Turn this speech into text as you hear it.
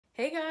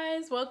Hey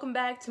guys, welcome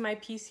back to my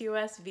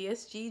PCOS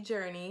VSG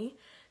journey.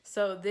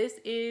 So this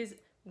is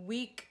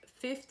week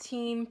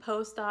 15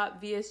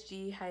 post-op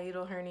VSG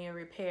hiatal hernia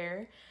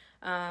repair.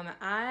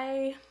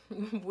 I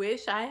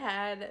wish I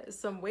had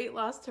some weight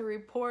loss to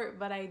report,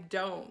 but I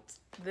don't.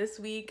 This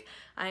week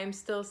I am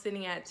still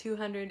sitting at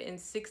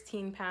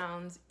 216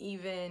 pounds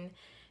even,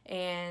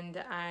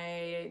 and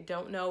I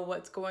don't know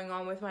what's going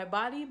on with my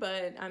body,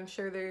 but I'm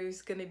sure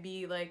there's gonna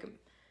be like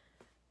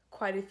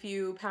quite a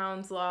few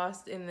pounds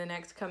lost in the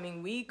next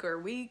coming week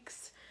or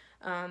weeks.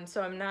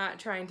 So I'm not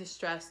trying to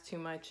stress too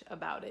much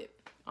about it,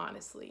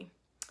 honestly.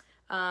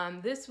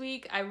 This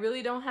week, I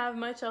really don't have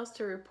much else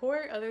to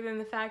report other than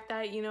the fact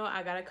that,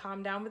 I gotta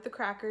calm down with the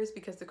crackers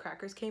because the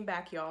crackers came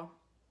back, y'all.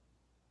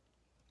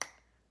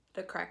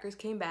 The crackers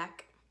came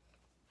back,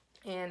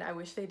 and I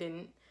wish they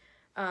didn't.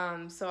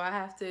 So I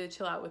have to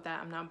chill out with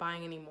that. I'm not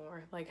buying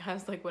anymore. I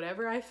was like,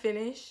 whatever I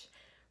finish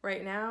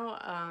right now,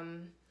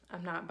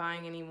 I'm not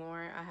buying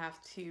anymore. I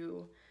have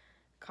to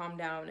calm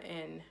down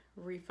and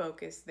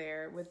refocus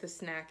there with the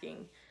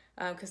snacking.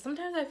 Because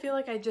sometimes I feel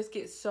like I just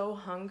get so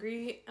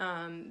hungry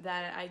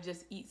that I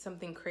just eat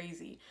something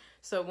crazy.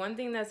 So one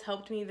thing that's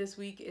helped me this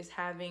week is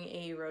having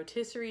a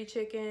rotisserie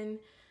chicken.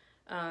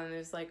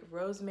 There's like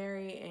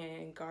rosemary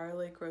and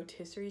garlic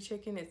rotisserie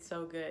chicken. It's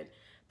so good.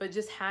 But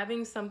just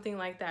having something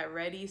like that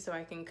ready so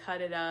I can cut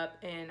it up,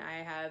 and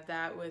I have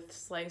that with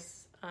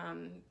sliced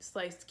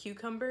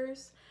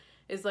cucumbers,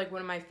 is like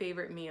one of my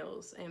favorite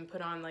meals, and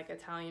put on like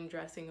Italian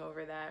dressing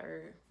over that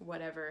or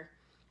whatever.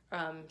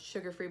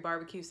 Sugar-free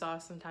barbecue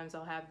sauce, sometimes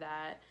I'll have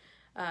that.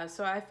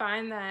 So I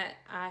find that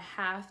I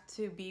have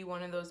to be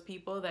one of those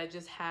people that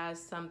just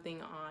has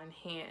something on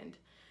hand.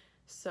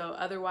 So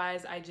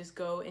otherwise I just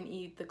go and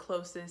eat the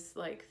closest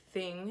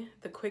thing,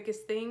 the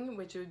quickest thing,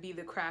 which would be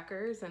the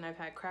crackers. And I've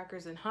had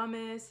crackers and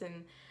hummus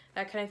and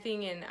that kind of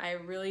thing. And I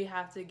really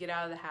have to get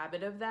out of the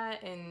habit of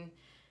that and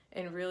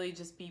really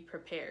just be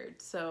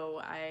prepared. So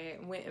I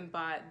went and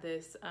bought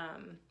this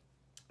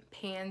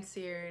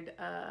pan-seared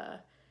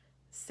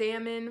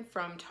salmon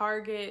from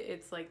Target.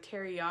 It's like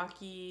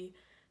teriyaki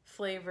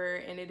flavor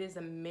and it is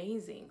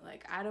amazing.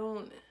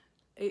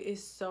 It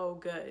is so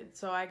good.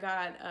 So I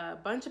got a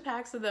bunch of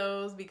packs of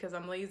those because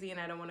I'm lazy and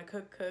I don't want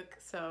to cook.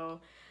 So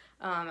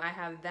I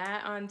have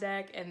that on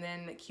deck, and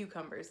then the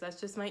cucumbers. That's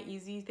just my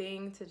easy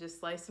thing, to just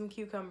slice some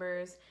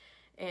cucumbers,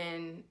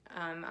 and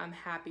I'm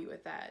happy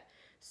with that.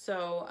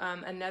 So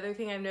another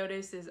thing I've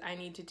noticed is I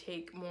need to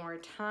take more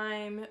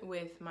time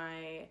with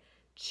my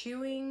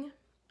chewing.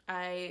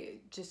 I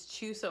just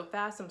chew so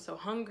fast, I'm so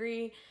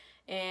hungry,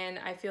 and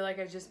I feel like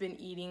I've just been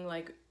eating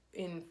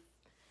in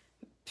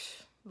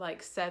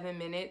 7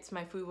 minutes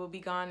my food will be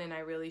gone, and I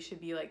really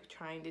should be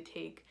trying to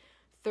take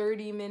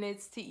 30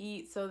 minutes to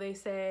eat, so they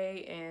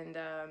say. And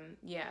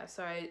yeah,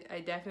 so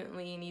I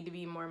definitely need to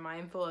be more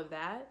mindful of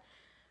that.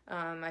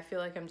 I feel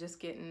like I'm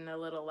just getting a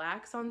little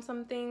lax on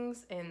some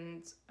things,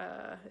 and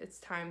it's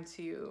time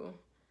to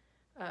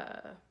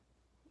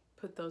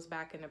put those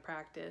back into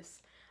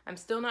practice. I'm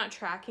still not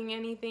tracking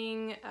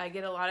anything. I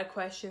get a lot of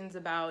questions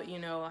about,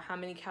 how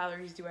many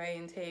calories do I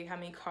intake, how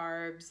many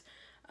carbs,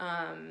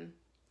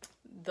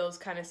 those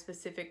kind of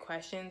specific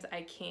questions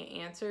I can't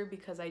answer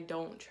because I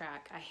don't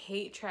track. I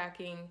hate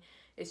tracking.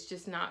 It's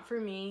just not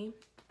for me.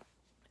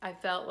 I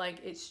felt like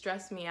it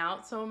stressed me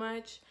out so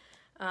much,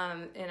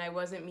 and I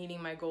wasn't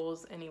meeting my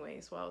goals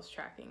anyways while I was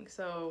tracking.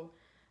 So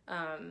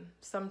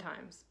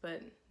sometimes,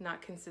 but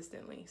not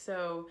consistently.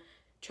 So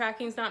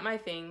tracking's not my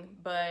thing,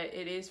 but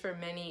it is for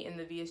many in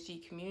the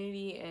VSG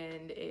community,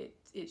 and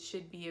it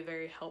should be a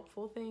very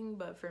helpful thing.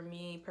 But for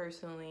me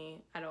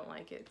personally, I don't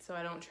like it, so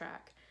I don't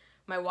track.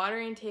 My water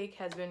intake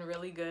has been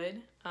really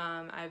good.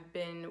 I've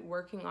been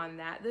working on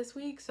that this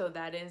week, so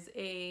that is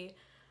a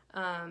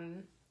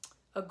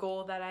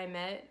goal that I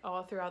met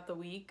all throughout the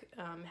week,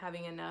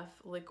 having enough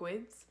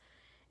liquids.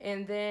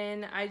 And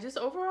then I just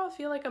overall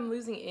feel like I'm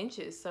losing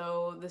inches.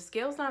 So the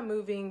scale's not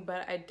moving,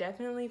 but I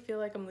definitely feel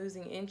like I'm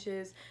losing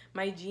inches.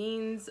 My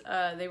jeans,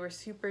 they were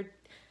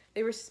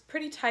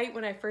pretty tight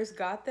when I first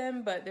got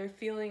them, but they're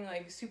feeling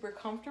super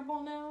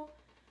comfortable now.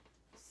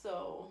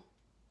 So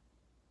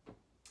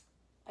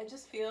I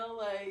just feel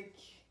like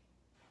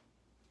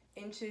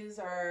inches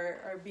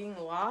are being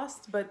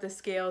lost, but the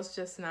scale's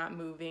just not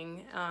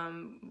moving.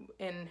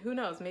 And who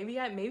knows, maybe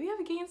I've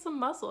gained some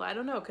muscle. I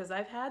don't know, because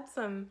I've had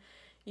some,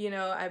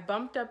 I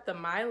bumped up the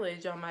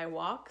mileage on my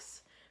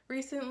walks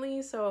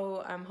recently,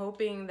 so I'm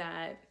hoping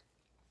that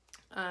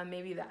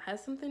maybe that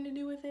has something to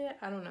do with it.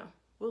 I don't know.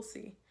 We'll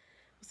see.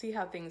 We'll see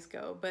how things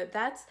go. But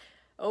that's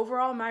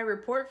overall my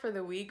report for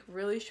the week.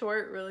 Really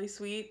short, really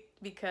sweet,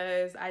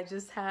 because I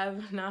just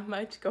have not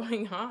much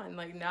going on,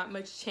 not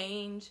much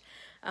change.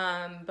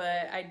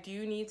 But I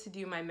do need to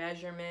do my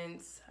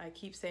measurements. I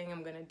keep saying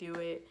I'm gonna do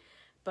it,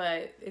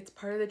 but it's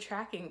part of the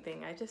tracking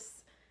thing. I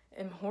just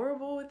am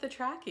horrible with the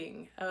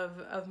tracking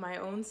of my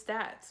own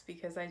stats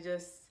because I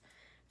just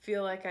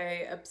feel like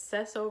I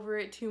obsess over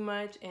it too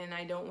much, and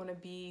I don't want to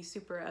be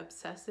super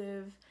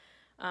obsessive.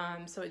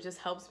 So it just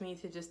helps me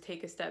to just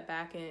take a step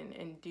back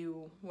and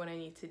do what I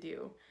need to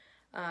do.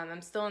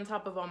 I'm still on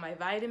top of all my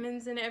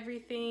vitamins and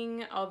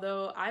everything,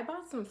 although I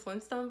bought some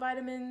Flintstone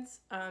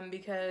vitamins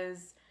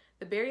because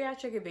the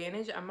Bariatric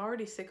Advantage, I'm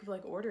already sick of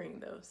like ordering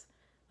those.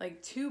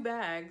 Like 2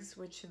 bags,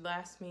 which should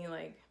last me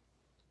like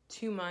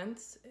 2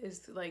 months,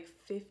 is like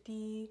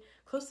 50,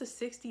 close to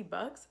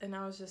 $60. And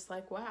I was just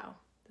like, wow,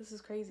 this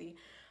is crazy.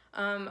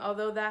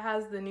 Although that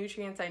has the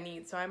nutrients I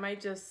need. So I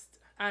might just,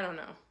 I don't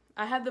know.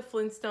 I had the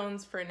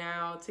Flintstones for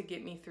now to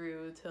get me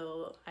through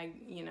till I,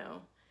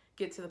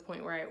 get to the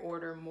point where I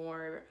order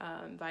more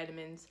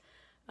vitamins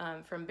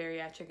from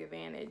Bariatric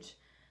Advantage.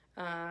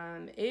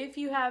 If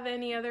you have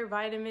any other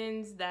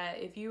vitamins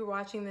that, if you're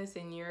watching this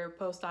in your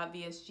post-op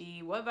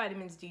VSG, what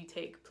vitamins do you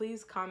take?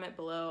 Please comment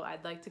below.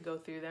 I'd like to go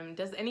through them.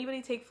 Does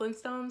anybody take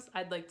Flintstones?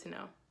 I'd like to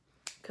know,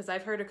 because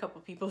I've heard a couple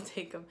people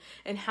take them.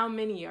 And how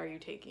many are you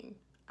taking?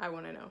 I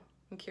want to know.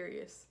 I'm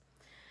curious.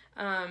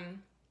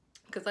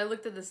 Because I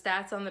looked at the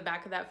stats on the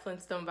back of that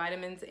Flintstone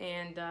vitamins,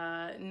 and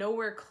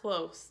nowhere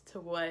close to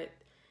what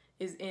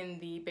is in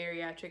the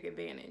Bariatric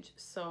Advantage.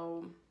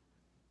 So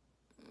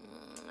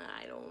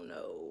I don't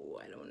know.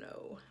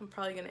 I'm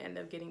probably going to end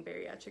up getting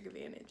Bariatric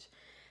Advantage.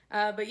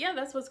 But yeah,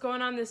 that's what's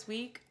going on this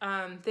week.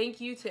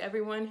 Thank you to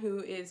everyone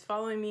who is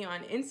following me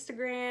on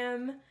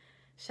Instagram.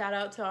 Shout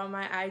out to all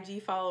my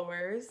IG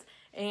followers.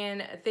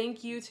 And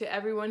thank you to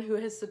everyone who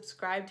has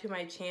subscribed to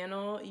my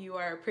channel. You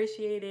are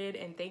appreciated,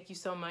 and thank you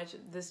so much.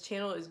 This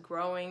channel is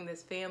growing.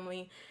 This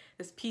family,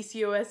 this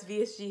PCOS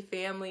VSG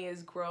family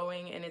is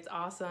growing, and it's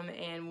awesome.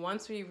 And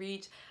once we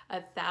reach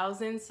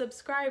 1,000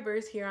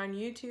 subscribers here on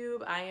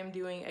YouTube, I am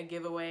doing a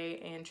giveaway,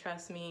 and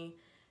trust me,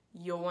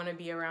 you'll want to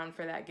be around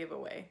for that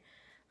giveaway.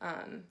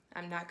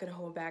 I'm not going to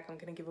hold back. I'm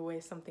going to give away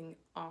something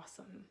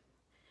awesome.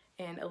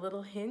 And a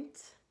little hint,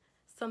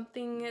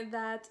 something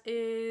that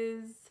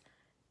is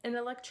an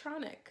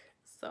electronic.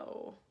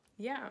 So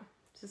yeah,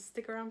 just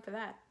stick around for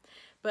that.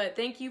 But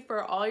thank you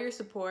for all your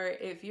support.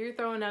 If you're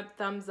throwing up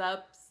thumbs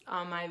ups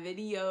on my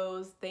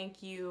videos,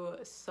 thank you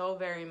so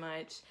very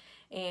much.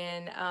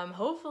 And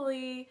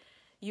hopefully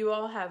you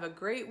all have a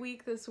great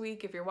week this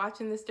week. If you're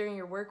watching this during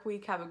your work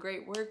week, have a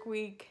great work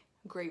week.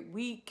 Great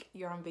week.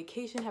 You're on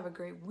vacation, have a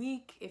great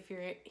week. If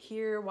you're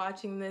here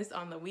watching this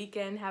on the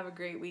weekend, have a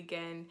great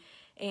weekend.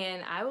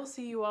 And I will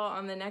see you all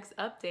on the next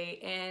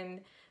update.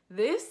 And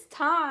this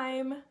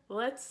time,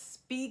 let's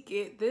speak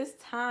it. This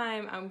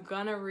time, I'm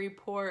gonna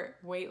report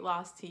weight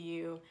loss to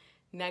you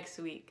next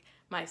week.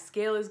 My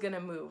scale is gonna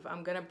move.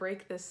 I'm gonna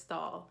break this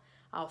stall.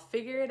 I'll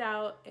figure it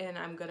out, and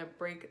I'm gonna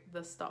break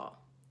the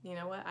stall. You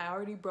know what? I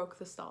already broke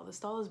the stall. The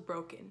stall is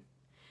broken.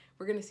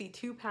 We're gonna see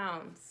 2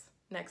 pounds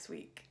next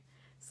week.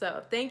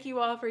 So thank you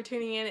all for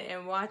tuning in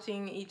and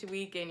watching each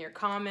week, and your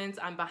comments.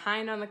 I'm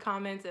behind on the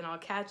comments, and I'll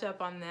catch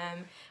up on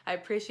them. I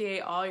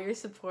appreciate all your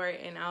support,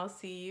 and I'll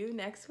see you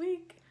next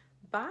week.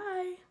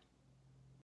 Bye.